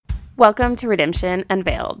Welcome to Redemption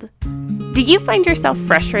Unveiled. Do you find yourself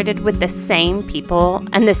frustrated with the same people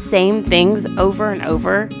and the same things over and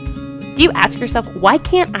over? Do you ask yourself, why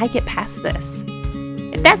can't I get past this?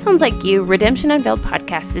 If that sounds like you, Redemption Unveiled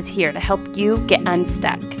podcast is here to help you get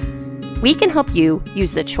unstuck. We can help you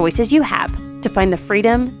use the choices you have to find the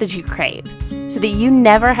freedom that you crave so that you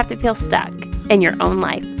never have to feel stuck in your own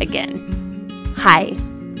life again. Hi,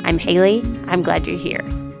 I'm Haley. I'm glad you're here.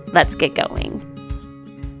 Let's get going.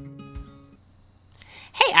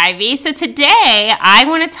 Hey, Ivy. So today I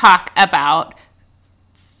want to talk about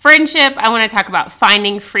friendship. I want to talk about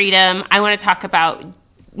finding freedom. I want to talk about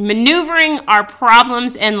maneuvering our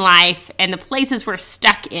problems in life and the places we're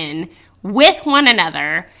stuck in with one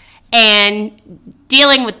another and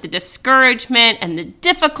dealing with the discouragement and the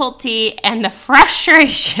difficulty and the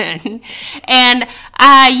frustration. And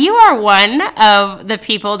you are one of the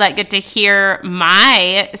people that get to hear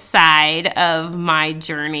my side of my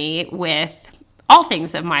journey with all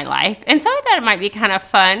things of my life. And so I thought it might be kind of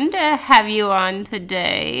fun to have you on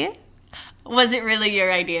today. Was it really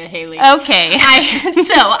your idea, Haley? Okay.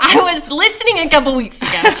 I was listening a couple weeks ago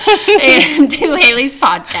to Haley's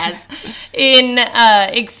podcast in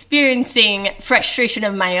experiencing frustration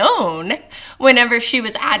of my own whenever she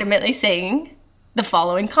was adamantly saying the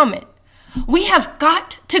following comment. We have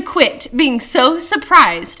got to quit being so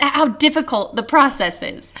surprised at how difficult the process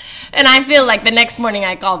is. And I feel like the next morning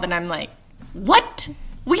I called and I'm like, what?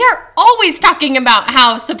 We are always talking about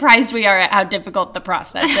how surprised we are at how difficult the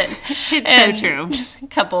process is. It's so true. A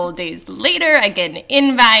couple of days later, I get an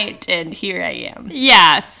invite, and here I am.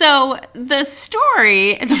 Yeah, so the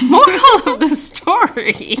moral of the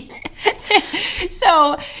story.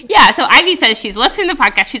 So Ivy says she's listening to the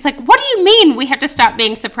podcast. She's like, what do you mean we have to stop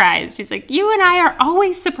being surprised? She's like, you and I are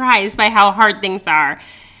always surprised by how hard things are.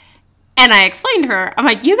 And I explained to her, I'm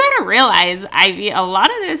like, you got to realize, Ivy, a lot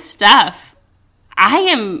of this stuff,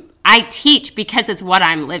 I teach because it's what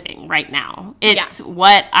I'm living right now. It's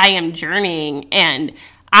what I am journeying, and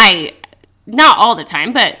not all the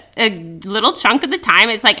time, but a little chunk of the time,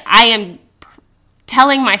 it's like I am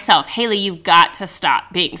telling myself, Haley, you've got to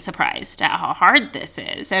stop being surprised at how hard this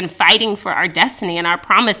is and fighting for our destiny and our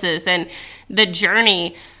promises and the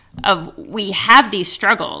journey of we have these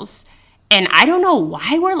struggles. And I don't know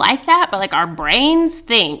why we're like that, but like our brains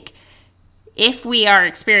think if we are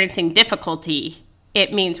experiencing difficulty,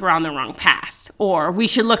 it means we're on the wrong path, or we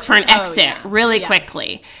should look for an exit really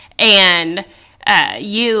quickly. And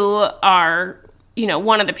you are,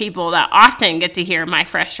 one of the people that often get to hear my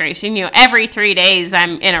frustration. Every 3 days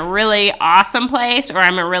I'm in a really awesome place or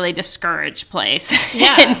I'm a really discouraged place.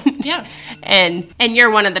 Yeah. And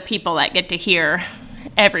you're one of the people that get to hear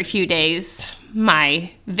every few days my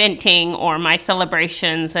venting or my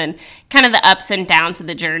celebrations and kind of the ups and downs of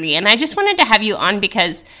the journey. And I just wanted to have you on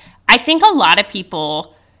because I think a lot of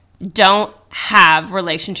people don't have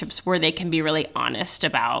relationships where they can be really honest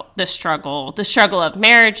about the struggle of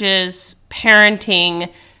marriages,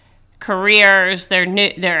 parenting, careers,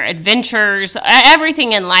 their adventures,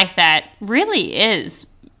 everything in life that really is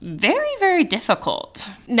very, very difficult.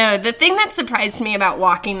 No, the thing that surprised me about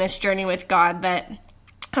walking this journey with God that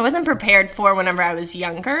I wasn't prepared for whenever I was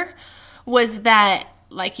younger was that,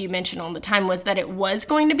 like you mentioned all the time, was that it was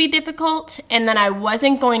going to be difficult and that I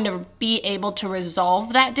wasn't going to be able to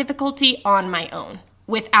resolve that difficulty on my own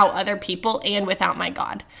without other people and without my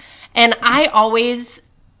God. And I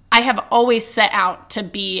have always set out to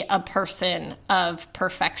be a person of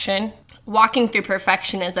perfection. Walking through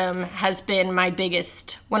perfectionism has been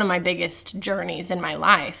one of my biggest journeys in my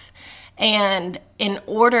life. And in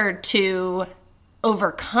order to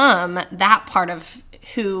overcome that part of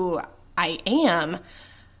who I am,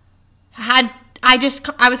 I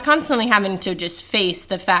was constantly having to just face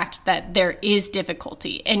the fact that there is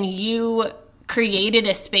difficulty, and you created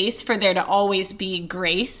a space for there to always be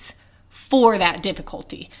grace for that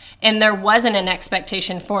difficulty. And there wasn't an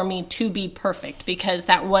expectation for me to be perfect because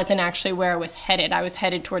that wasn't actually where I was headed. I was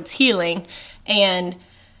headed towards healing, and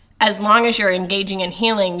as long as you're engaging in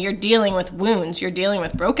healing, you're dealing with wounds, you're dealing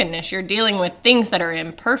with brokenness, you're dealing with things that are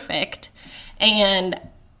imperfect. And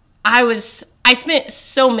I spent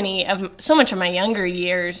so much of my younger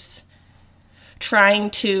years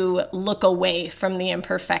trying to look away from the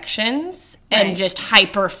imperfections and just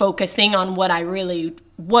hyper focusing on what I really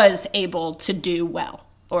was able to do well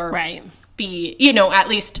or be, at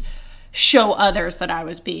least show others that I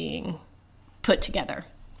was being put together.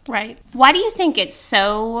 Right. Why do you think it's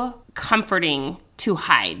so comforting to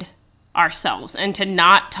hide ourselves and to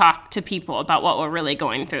not talk to people about what we're really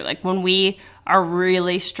going through? Like when we are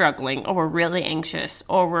really struggling or we're really anxious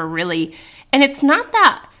or and it's not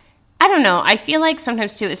that I don't know. I feel like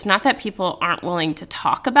sometimes too, it's not that people aren't willing to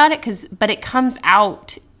talk about it, but it comes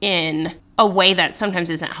out in a way that sometimes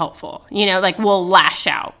isn't helpful. You know, like we'll lash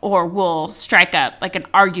out, or we'll strike up like an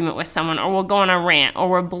argument with someone, or we'll go on a rant, or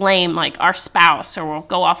we'll blame like our spouse, or we'll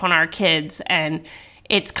go off on our kids. And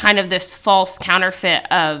it's kind of this false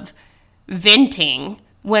counterfeit of venting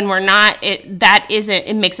when we're not.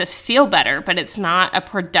 It makes us feel better, but it's not a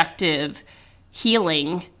productive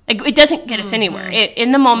healing. Like, it doesn't get us anywhere. It,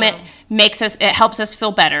 in the moment, it helps us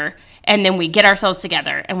feel better, and then we get ourselves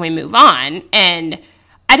together and we move on. And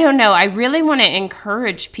I don't know, I really want to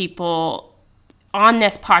encourage people on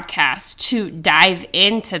this podcast to dive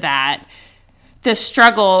into that, the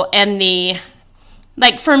struggle and the,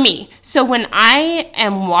 like for me. So when I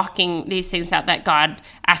am walking these things out that God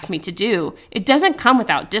asked me to do, it doesn't come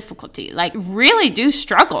without difficulty. Like, really do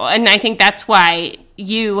struggle. And I think that's why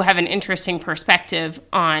you have an interesting perspective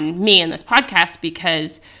on me in this podcast,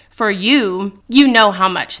 because for you, you know how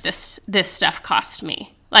much this stuff cost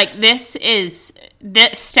me. Like,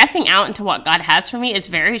 stepping out into what God has for me is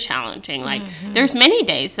very challenging. Like, there's many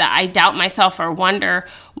days that I doubt myself or wonder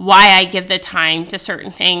why I give the time to certain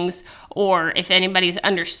things, or if anybody's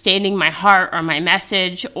understanding my heart or my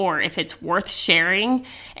message, or if it's worth sharing.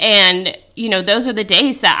 And, you know, those are the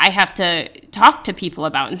days that I have to talk to people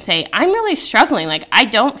about and say, I'm really struggling. Like, I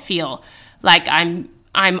don't feel like I'm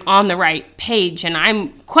on the right page, and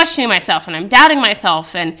I'm questioning myself, and I'm doubting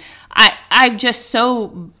myself. And I just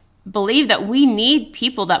so believe that we need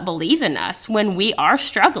people that believe in us when we are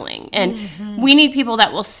struggling, and we need people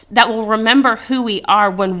that will remember who we are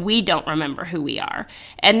when we don't remember who we are.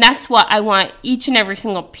 And that's what I want each and every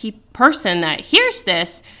single person that hears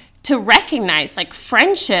this to recognize. Like,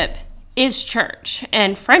 friendship is church,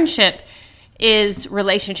 and friendship is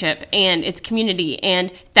relationship, and it's community,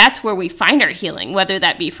 and that's where we find our healing, whether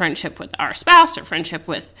that be friendship with our spouse, or friendship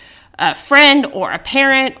with a friend, or a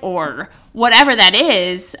parent, or whatever that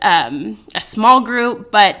is, a small group.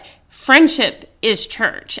 But friendship is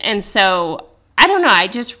church. And so, I don't know, I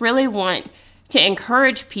just really want to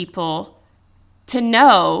encourage people to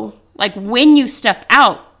know, like, when you step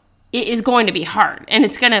out, it is going to be hard, and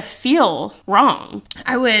it's going to feel wrong.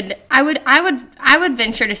 I would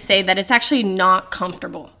venture to say that it's actually not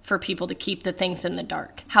comfortable for people to keep the things in the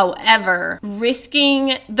dark. However,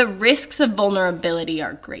 the risks of vulnerability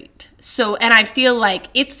are great. So, and I feel like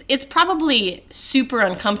it's probably super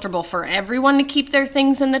uncomfortable for everyone to keep their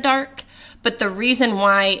things in the dark. But the reason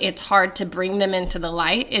why it's hard to bring them into the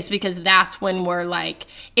light is because that's when we're like,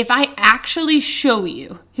 if I actually show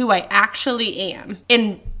you who I actually am,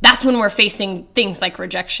 and that's when we're facing things like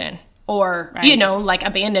rejection, or, you know, like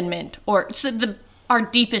abandonment, or our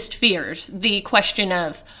deepest fears, the question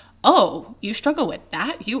of, oh, you struggle with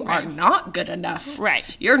that? You are not good enough. Right.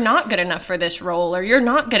 You're not good enough for this role, or you're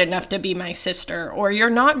not good enough to be my sister, or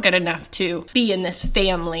you're not good enough to be in this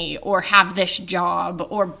family, or have this job,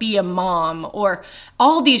 or be a mom, or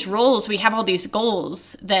all these roles. We have all these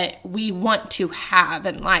goals that we want to have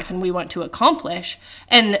in life and we want to accomplish.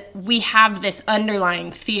 And we have this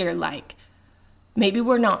underlying fear, like, maybe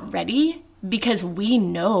we're not ready because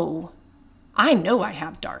I know I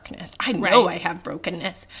have darkness. I know I have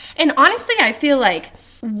brokenness. And honestly, I feel like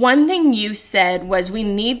one thing you said was we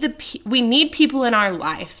need people in our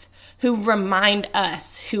life who remind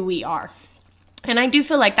us who we are. And I do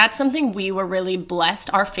feel like that's something we were really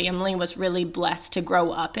blessed. Our family was really blessed to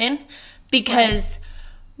grow up in, because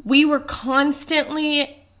we were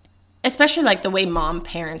constantly, especially like the way mom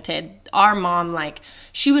parented, our mom, like,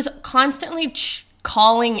 she was constantly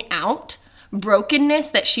calling out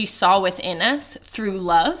brokenness that she saw within us through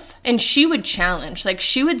love. And she would challenge, like,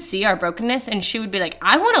 she would see our brokenness and she would be like,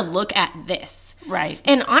 I want to look at this. Right.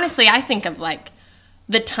 And honestly, I think of like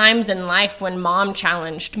the times in life when mom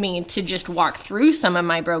challenged me to just walk through some of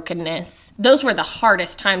my brokenness. Those were the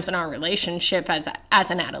hardest times in our relationship as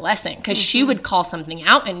an adolescent, because she would call something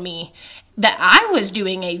out in me that I was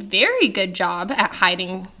doing a very good job at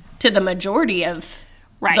hiding to the majority of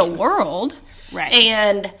the world. Right.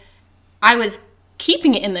 And I was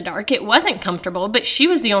keeping it in the dark. It wasn't comfortable, but she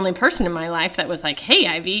was the only person in my life that was like, hey,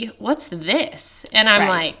 Ivy, what's this? And I'm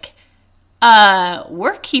like,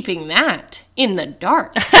 we're keeping that in the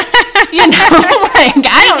dark. You know, like,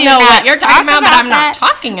 I don't know what you're talking about, but I'm not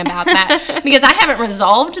talking about that because I haven't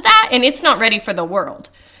resolved that, and it's not ready for the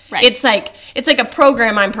world. Right. It's like a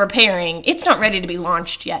program I'm preparing. It's not ready to be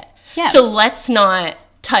launched yet. Yeah. So let's not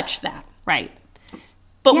touch that. Right.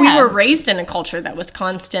 But we were raised in a culture that was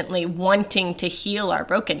constantly wanting to heal our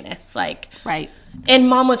brokenness, like, and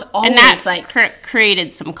mom was always, and that like,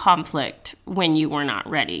 created some conflict when you were not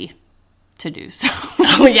ready to do so.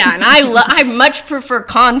 Oh yeah, and I much prefer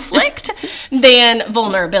conflict than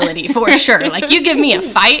vulnerability for sure. Like, you give me a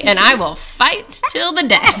fight and I will fight till the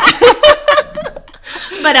death.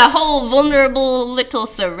 But a whole vulnerable little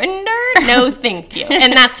surrender, no thank you.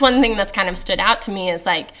 And that's one thing that's kind of stood out to me, is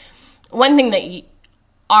like, one thing that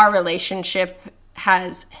our relationship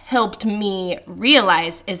has helped me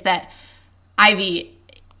realize is that, Ivy,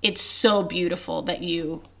 it's so beautiful that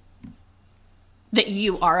you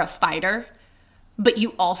are a fighter, but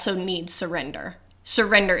you also need surrender.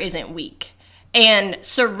 Surrender isn't weak. And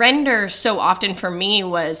surrender so often for me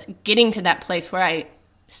was getting to that place where I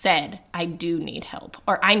said, I do need help,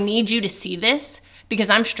 or I need you to see this because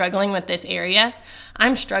I'm struggling with this area.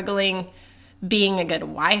 I'm struggling being a good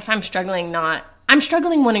wife. I'm struggling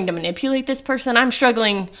wanting to manipulate this person. I'm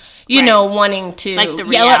struggling, wanting to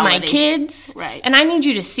yell at my kids. Right. And I need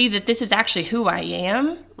you to see that this is actually who I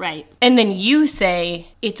am. Right. And then you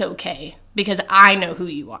say, it's okay because I know who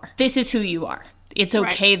you are. This is who you are. It's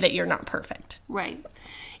okay that you're not perfect. Right.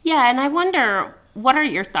 Yeah, and I wonder, what are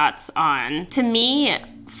your thoughts on, to me,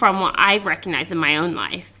 from what I've recognized in my own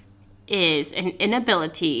life, is an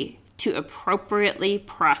inability to appropriately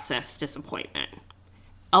process disappointment.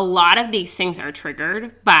 A lot of these things are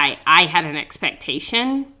triggered by, I had an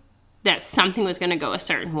expectation that something was going to go a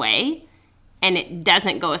certain way, and it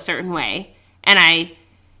doesn't go a certain way, and I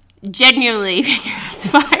genuinely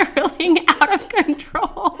spiraling out of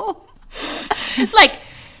control.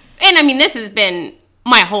 And I mean, this has been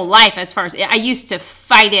my whole life, as far as I used to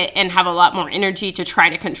fight it and have a lot more energy to try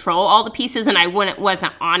to control all the pieces, and I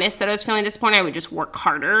wasn't honest that I was feeling disappointed. I would just work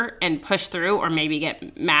harder and push through, or maybe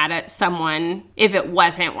get mad at someone if it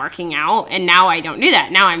wasn't working out. And now I don't do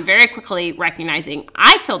that. Now I'm very quickly recognizing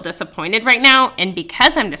I feel disappointed right now, and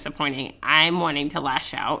because I'm disappointed, I'm wanting to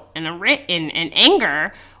lash out in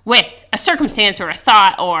anger with a circumstance or a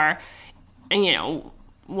thought, or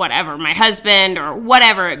whatever, my husband or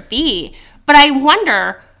whatever it be. But I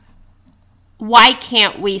wonder, why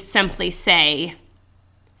can't we simply say,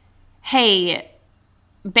 hey,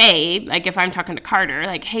 babe, like if I'm talking to Carter,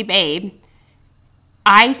 like, hey, babe,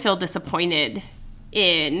 I feel disappointed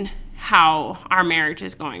in how our marriage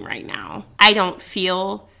is going right now. I don't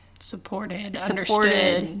feel supported,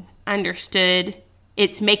 understood.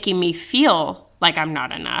 It's making me feel like I'm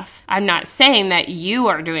not enough. I'm not saying that you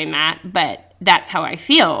are doing that, but that's how I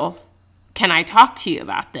feel. Can I talk to you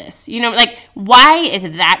about this? Why is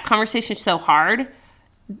that conversation so hard?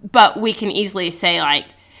 But we can easily say, like,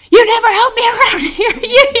 you never help me around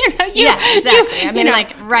here. Yeah,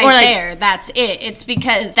 exactly. There, that's it. It's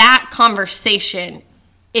because that conversation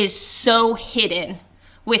is so hidden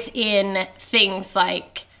within things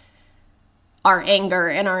like our anger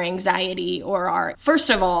and our anxiety, or first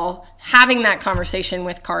of all, having that conversation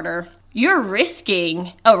with Carter, you're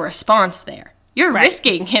risking a response there. You're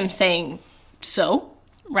risking him saying, so?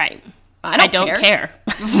 Right. I don't care.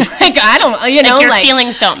 I don't, your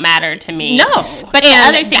feelings don't matter to me. No. But the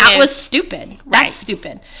other thing was stupid. Right. That's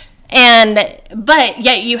stupid. But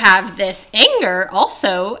yet you have this anger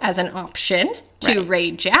also as an option to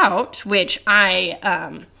rage out, which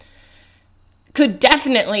I could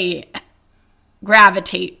definitely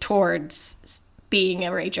gravitate towards being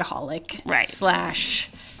a rageaholic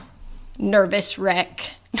 / nervous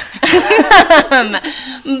wreck. But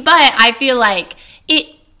I feel like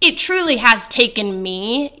it truly has taken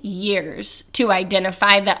me years to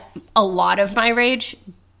identify that a lot of my rage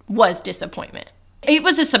was disappointment. It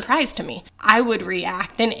was a surprise to me. I would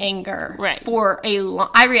react in anger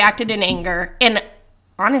I reacted in anger and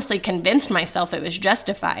honestly convinced myself it was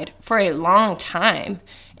justified for a long time,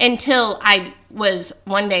 until I was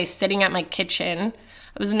one day sitting at my kitchen.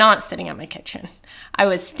 I was not sitting at my kitchen. I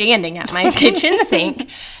was standing at my kitchen sink,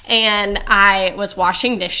 and I was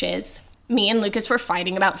washing dishes. Me and Lucas were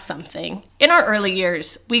fighting about something. In our early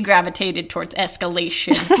years, we gravitated towards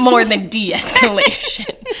escalation more than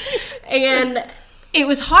de-escalation. And it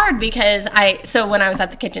was hard because so when I was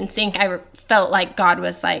at the kitchen sink, I felt like God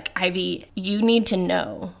was like, Ivy, you need to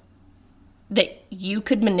know that you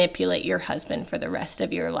could manipulate your husband for the rest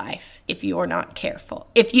of your life if you're not careful.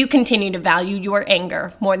 If you continue to value your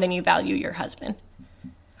anger more than you value your husband.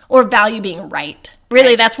 Or value being right.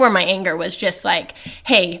 Really, that's where my anger was, just like,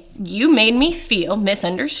 hey, you made me feel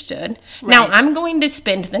misunderstood. Right. Now I'm going to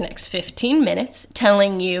spend the next 15 minutes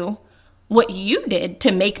telling you what you did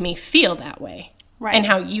to make me feel that way. Right. And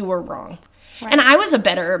how you were wrong. Right. And I was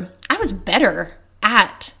better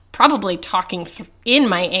at probably talking in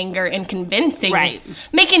my anger and convincing,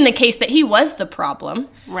 making the case that he was the problem.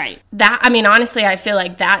 Right. Honestly, I feel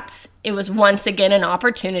like it was once again an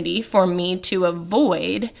opportunity for me to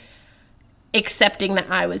avoid accepting that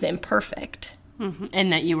I was imperfect. Mm-hmm.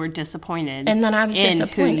 And that you were disappointed. And then I was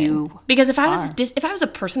disappointed. Because if I was a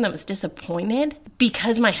person that was disappointed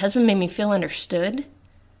because my husband made me feel understood.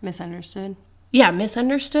 Misunderstood. Yeah,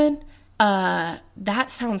 misunderstood. That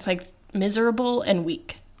sounds like miserable and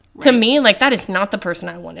weak. Right. To me, like, that is not the person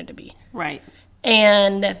I wanted to be. Right.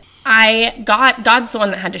 And God's the one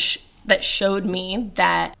that that showed me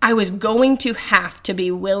that I was going to have to be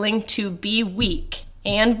willing to be weak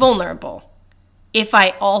and vulnerable if I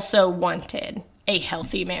also wanted a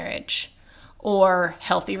healthy marriage or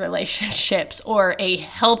healthy relationships or a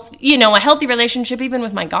healthy relationship even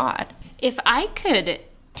with my God. If I could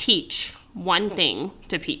teach one thing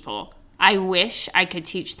to people, I wish I could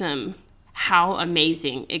teach them how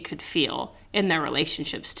amazing it could feel in their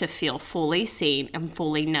relationships to feel fully seen and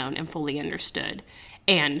fully known and fully understood.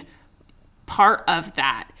 And part of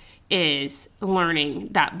that is learning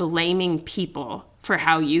that blaming people for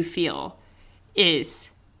how you feel is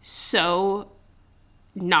so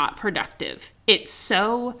not productive. It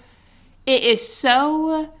is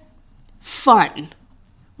so fun,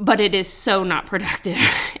 but it is so not productive.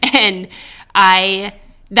 And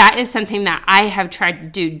that is something that I have tried to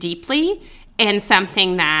do deeply, and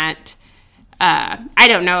something that I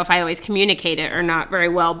don't know if I always communicate it or not very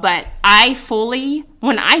well, but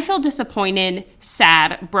when I feel disappointed,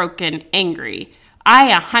 sad, broken, angry,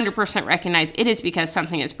 I 100% recognize it is because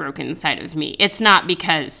something is broken inside of me. It's not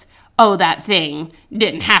because, oh, that thing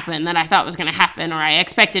didn't happen that I thought was going to happen, or I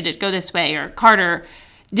expected it to go this way, or Carter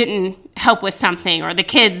didn't help with something, or the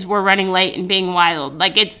kids were running late and being wild.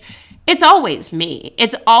 Like, it's always me.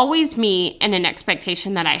 It's always me and an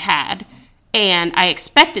expectation that I had. And I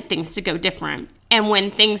expected things to go different. And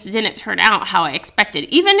when things didn't turn out how I expected,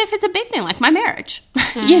 even if it's a big thing like my marriage,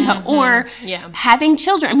 or having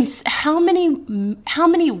children. I mean, how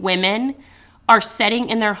many women are sitting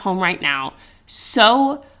in their home right now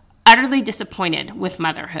so utterly disappointed with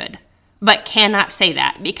motherhood, but cannot say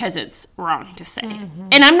that because it's wrong to say. Mm-hmm.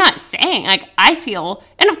 And I'm not saying, like, I feel,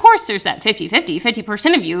 and of course there's that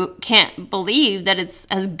 50% of you can't believe that it's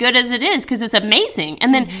as good as it is because it's amazing.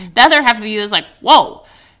 And then the other half of you is like, whoa,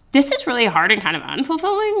 this is really hard and kind of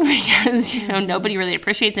unfulfilling because, nobody really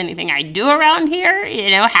appreciates anything I do around here.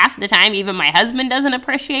 Half the time, even my husband doesn't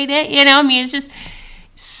appreciate it. I mean, it's just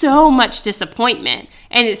so much disappointment.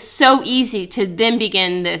 And it's so easy to then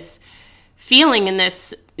begin this feeling in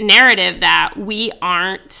this narrative that we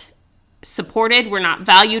aren't supported, we're not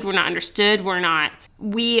valued, we're not understood, and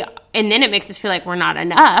then it makes us feel like we're not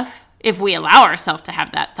enough if we allow ourselves to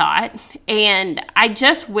have that thought. And I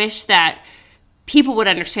just wish that people would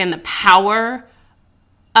understand the power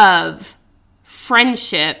of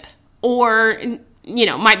friendship, or,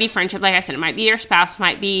 might be friendship, like I said, it might be your spouse,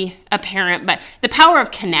 might be a parent, but the power of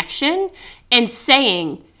connection and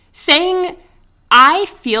saying, I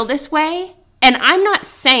feel this way. And I'm not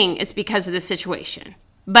saying it's because of the situation,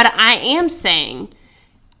 but I am saying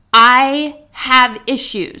I have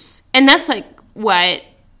issues. And that's like what,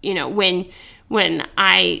 when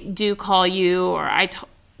I do call you, or I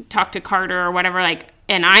talk to Carter or whatever, like,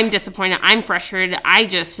 and I'm disappointed, I'm frustrated, I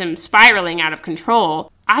just am spiraling out of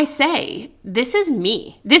control. I say, this is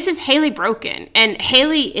me. This is Haley broken. And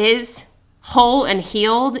Haley is whole and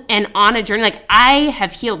healed and on a journey. Like, I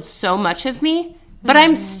have healed so much of me. But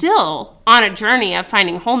I'm still on a journey of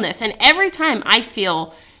finding wholeness. And every time I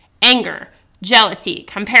feel anger, jealousy,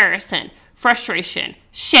 comparison, frustration,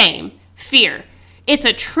 shame, fear, it's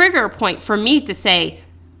a trigger point for me to say,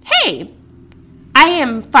 hey, I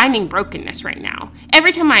am finding brokenness right now.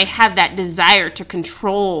 Every time I have that desire to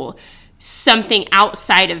control something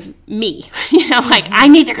outside of me, like, I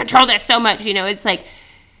need to control this so much, it's like,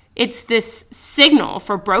 it's this signal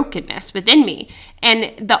for brokenness within me.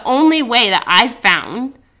 And the only way that I've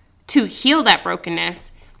found to heal that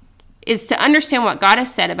brokenness is to understand what God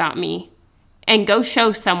has said about me and go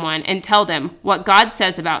show someone and tell them what God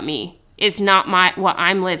says about me is not what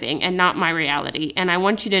I'm living and not my reality. And I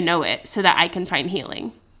want you to know it so that I can find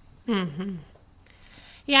healing. Mm-hmm.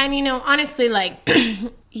 Yeah, and honestly, like,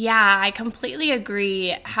 I completely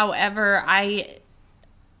agree. However,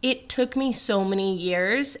 it took me so many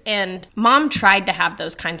years, and Mom tried to have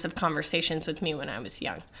those kinds of conversations with me when I was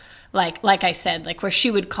young. Like I said, like, where she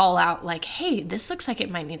would call out, like, hey, this looks like it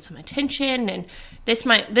might need some attention, and this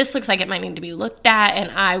looks like it might need to be looked at, and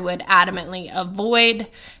I would adamantly avoid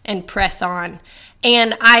and press on.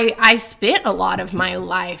 And I spent a lot of my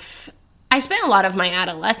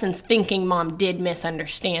adolescence thinking Mom did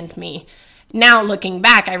misunderstand me. Now, looking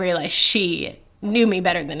back, I realize she knew me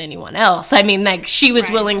better than anyone else. I mean, like, she was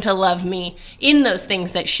willing to love me in those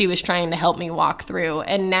things that she was trying to help me walk through.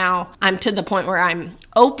 And now I'm to the point where I'm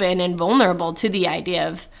open and vulnerable to the idea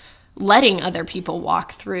of letting other people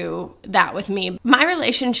walk through that with me. My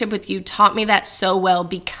relationship with you taught me that so well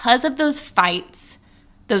because of those fights,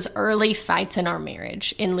 those early fights in our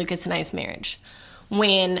marriage, in Lucas and I's marriage,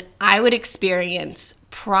 when I would experience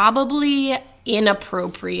probably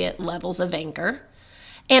inappropriate levels of anger.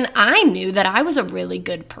 And I knew that I was a really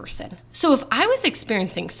good person. So if I was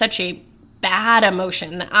experiencing such a bad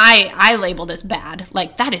emotion that I labeled as bad,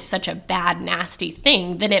 like that is such a bad, nasty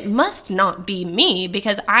thing, then it must not be me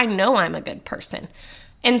because I know I'm a good person.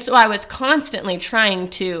 And so I was constantly trying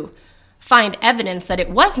to find evidence that it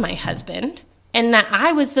was my husband and that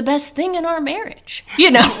I was the best thing in our marriage,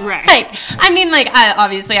 Right. Like, I mean, like,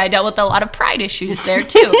 I dealt with a lot of pride issues there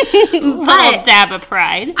too. Little dab of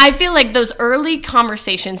pride. I feel like those early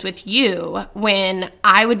conversations with you when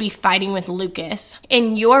I would be fighting with Lucas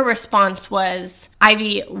and your response was,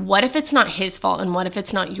 Ivy, what if it's not his fault and what if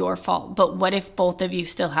it's not your fault? But what if both of you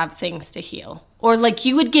still have things to heal? Or like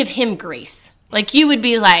you would give him grace. Like you would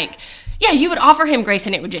be like, yeah, you would offer him grace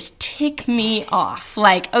and it would just tick me off.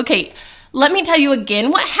 Like, okay, let me tell you again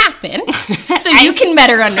what happened so you can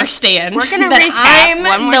better understand that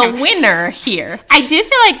I'm the winner here. I do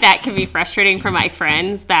feel like that can be frustrating for my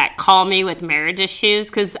friends that call me with marriage issues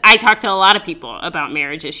because I talk to a lot of people about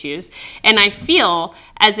marriage issues, and I feel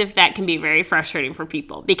as if that can be very frustrating for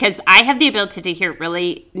people because I have the ability to hear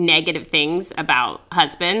really negative things about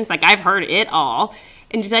husbands. Like I've heard it all,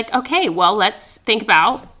 and you'd be like, okay, well, let's think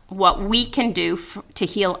about what we can do to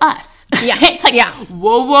heal us. Yeah. It's like,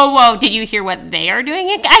 whoa. Did you hear what they are doing?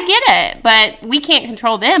 I get it, but we can't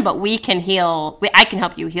control them, but we can heal. I can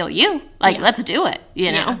help you heal you. Like, let's do it,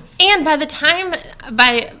 you know? And by the time,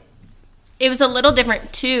 it was a little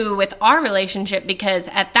different too with our relationship because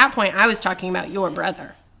at that point I was talking about your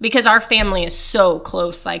brother. Because our family is so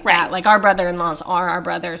close like that. Like our brother-in-laws are our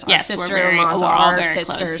brothers. Our sister-in-laws are our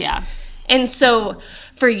sisters. Close, yeah. And so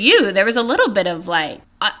for you, there was a little bit of like,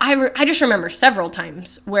 I just remember several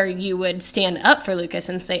times where you would stand up for Lucas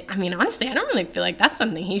and say, I mean, honestly, I don't really feel like that's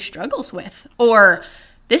something he struggles with. Or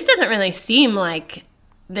this doesn't really seem like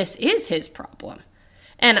this is his problem.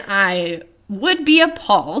 And I would be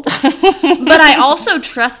appalled. But I also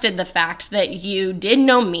trusted the fact that you did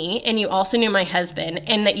know me and you also knew my husband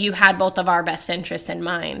and that you had both of our best interests in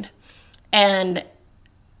mind. And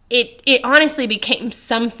it honestly became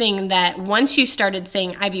something that once you started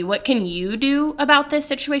saying, Ivy, what can you do about this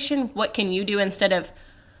situation? What can you do instead of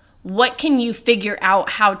what can you figure out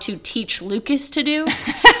how to teach Lucas to do?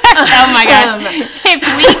 Oh my gosh.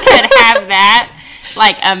 If we could have that,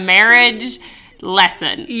 like a marriage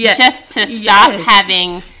lesson, just to stop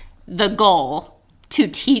having the goal to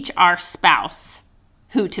teach our spouse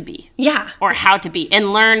who to be. Yeah. Or how to be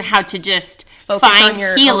and learn how to just focus find on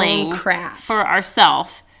your healing own craft for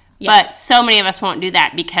ourselves. Yeah. But so many of us won't do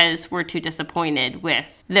that because we're too disappointed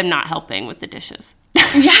with them not helping with the dishes. Yeah.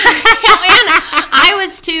 And I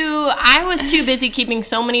was too busy keeping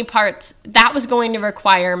so many parts. That was going to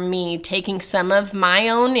require me taking some of my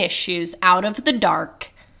own issues out of the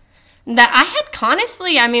dark. That I had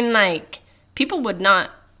honestly, I mean, like, people would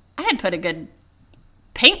not, I had put a good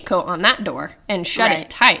paint coat on that door and shut it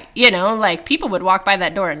tight. Like people would walk by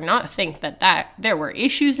that door and not think that there were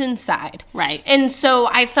issues inside. Right. And so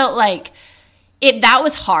I felt like that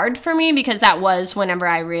was hard for me because that was whenever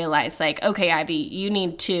I realized like, okay,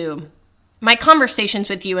 Ivy, my conversations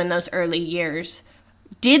with you in those early years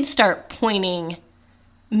did start pointing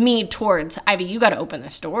me towards, Ivy, you got to open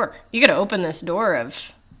this door. You got to open this door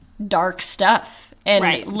of dark stuff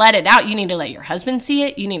and let it out. You need to let your husband see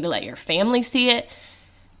it. You need to let your family see it.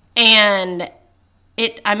 And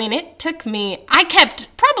it took me, I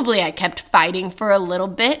kept fighting for a little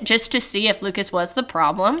bit just to see if Lucas was the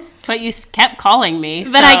problem. But you kept calling me.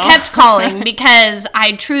 But I kept calling because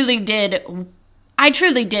I truly did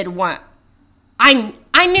want,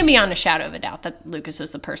 I knew beyond a shadow of a doubt that Lucas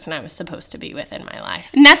was the person I was supposed to be with in my life.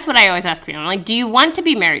 And that's what I always ask people. I'm like, do you want to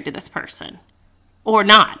be married to this person or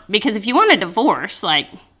not? Because if you want a divorce, like,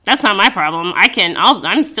 that's not my problem.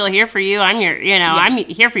 I'm still here for you. I'm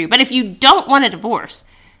here for you. But if you don't want a divorce,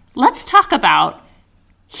 let's talk about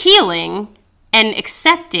healing and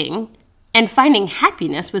accepting and finding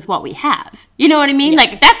happiness with what we have. You know what I mean? Yeah.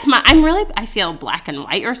 Like I feel black and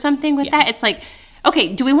white or something with that. It's like,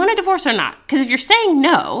 okay, do we want a divorce or not? Because if you're saying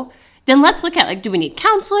no, then let's look at like, do we need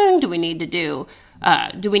counseling? Do we need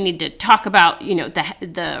to talk about,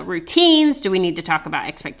 the routines? Do we need to talk about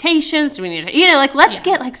expectations? Do we need to, let's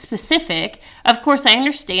get like specific. Of course, I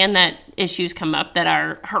understand that issues come up that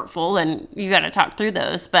are hurtful and you got to talk through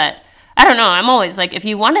those. But I don't know. I'm always like, if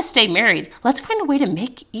you want to stay married, let's find a way to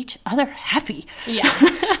make each other happy. Yeah.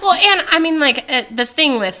 Well, and I mean, like, the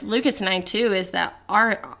thing with Lucas and I, too, is that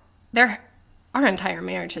our entire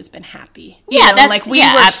marriage has been happy. You know, like, we were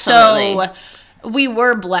absolutely. We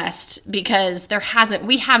were blessed because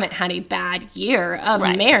we haven't had a bad year of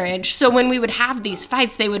marriage. So when we would have these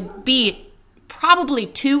fights, they would be probably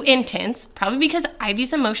too intense, probably because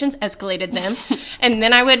Ivy's emotions escalated them. And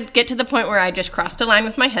then I would get to the point where I just crossed a line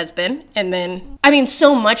with my husband. And then, I mean,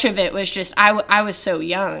 so much of it was just, I was so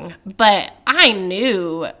young, but I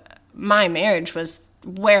knew my marriage was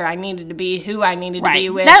where I needed to be, who I needed to be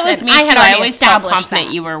with. That was me too. I always felt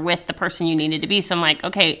confident you were with the person you needed to be. So I'm like,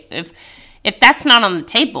 okay, if that's not on the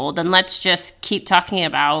table, then let's just keep talking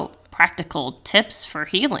about practical tips for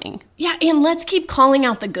healing. Yeah, and let's keep calling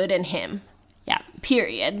out the good in him. Yeah.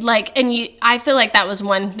 Period. Like, and I feel like that was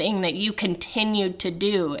one thing that you continued to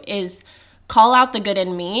do, is call out the good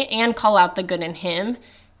in me and call out the good in him,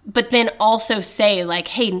 but then also say, like,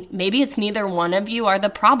 hey, maybe it's neither one of you are the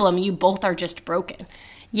problem. You both are just broken.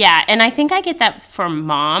 Yeah, and I think I get that from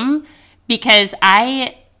Mom, because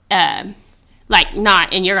I, like,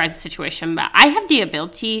 not in your guys' situation, but I have the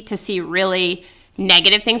ability to see really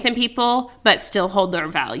negative things in people, but still hold their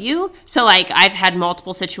value. So, like, I've had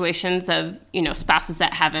multiple situations of, you know, spouses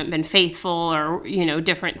that haven't been faithful, or, you know,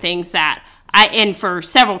 different things that and for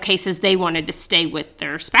several cases, they wanted to stay with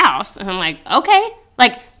their spouse. And I'm like, okay,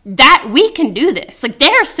 like, that we can do this. Like,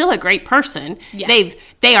 they're still a great person. Yeah.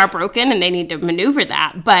 They are broken and they need to maneuver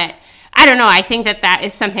that. But I don't know. I think that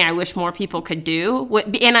is something I wish more people could do.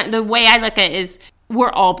 And the way I look at it is,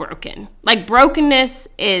 we're all broken. Like, brokenness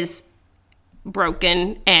is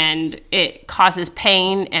broken, and it causes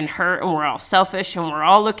pain and hurt, and we're all selfish, and we're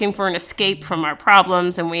all looking for an escape from our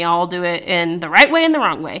problems, and we all do it in the right way and the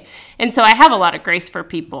wrong way. And so I have a lot of grace for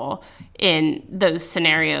people in those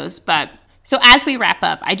scenarios. But so as we wrap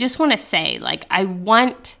up, I just want to say, like, I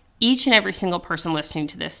want each and every single person listening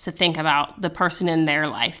to this to think about the person in their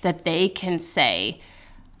life that they can say,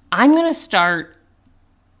 I'm going to start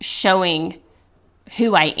showing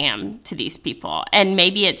who I am to these people. And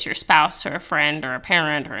maybe it's your spouse or a friend or a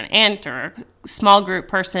parent or an aunt or a small group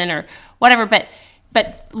person or whatever.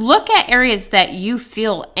 But look at areas that you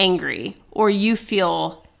feel angry or you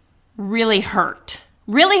feel really hurt.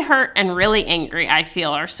 Really hurt and really angry, I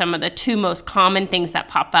feel, are some of the two most common things that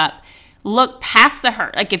pop up. Look past the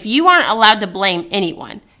hurt. Like, if you aren't allowed to blame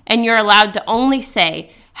anyone and you're allowed to only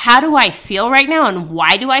say, how do I feel right now and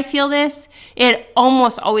why do I feel this? It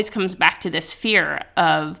almost always comes back to this fear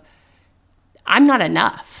of, I'm not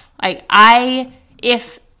enough. Like,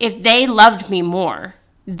 if they loved me more,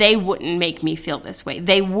 they wouldn't make me feel this way.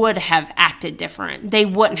 They would have acted different. They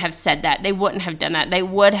wouldn't have said that. They wouldn't have done that. They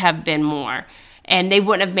would have been more. And they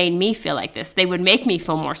wouldn't have made me feel like this. They would make me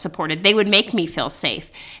feel more supported. They would make me feel safe.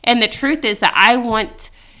 And the truth is that I want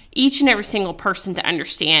each and every single person to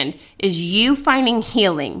understand is you finding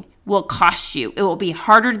healing will cost you. It will be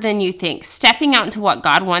harder than you think. Stepping out into what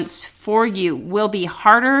God wants for you will be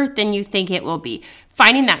harder than you think it will be.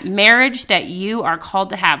 Finding that marriage that you are called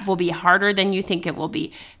to have will be harder than you think it will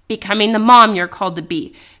be. Becoming the mom you're called to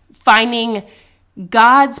be. Finding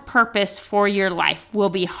God's purpose for your life will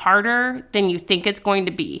be harder than you think it's going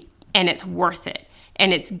to be, and it's worth it.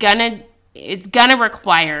 And it's gonna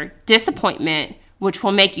require disappointment, which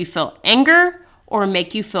will make you feel anger or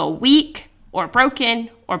make you feel weak or broken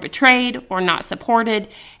or betrayed or not supported.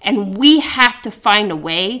 And we have to find a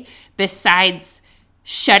way besides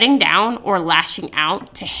shutting down or lashing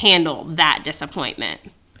out to handle that disappointment.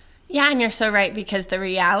 Yeah, and you're so right, because the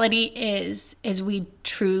reality is we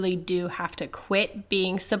truly do have to quit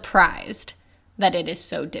being surprised that it is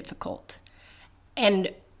so difficult.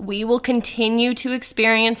 And we will continue to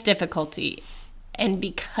experience difficulty. And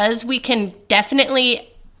because we can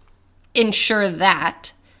definitely ensure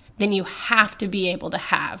that, then you have to be able to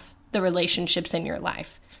have the relationships in your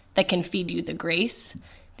life that can feed you the grace,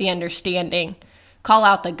 the understanding, call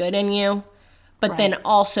out the good in you, but then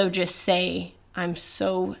also just say, I'm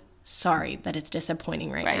so sorry that it's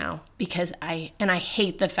disappointing right now, because I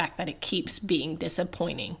hate the fact that it keeps being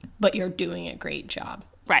disappointing, but you're doing a great job.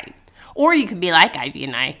 Right. Or you could be like Ivy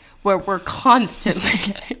and I, where we're constantly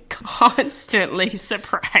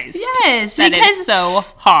surprised. Yes, that because it's so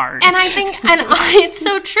hard. And I think, and it's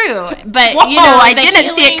so true. But whoa, you know, I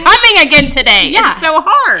didn't see it coming again today. Yeah. It's so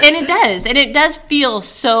hard. And it does feel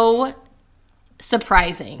so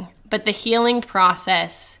surprising. But the healing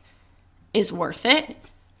process is worth it.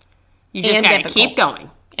 You just gotta keep going.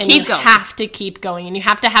 And you have to keep going. And you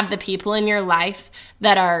have to have the people in your life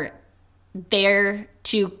that are there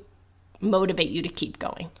to motivate you to keep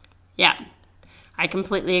going. Yeah. I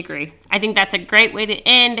completely agree. I think that's a great way to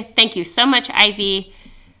end. Thank you so much, Ivy.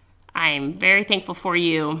 I'm very thankful for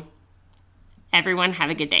you. Everyone,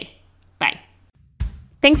 have a good day. Bye.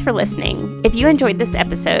 Thanks for listening. If you enjoyed this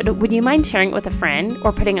episode, would you mind sharing it with a friend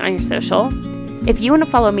or putting it on your social? If you want to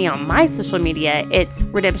follow me on my social media, it's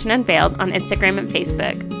Redemption Unveiled on Instagram and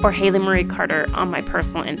Facebook, or Haley Marie Carter on my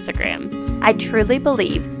personal Instagram. I truly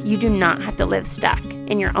believe you do not have to live stuck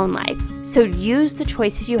in your own life, so use the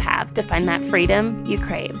choices you have to find that freedom you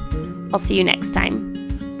crave. I'll see you next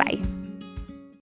time. Bye.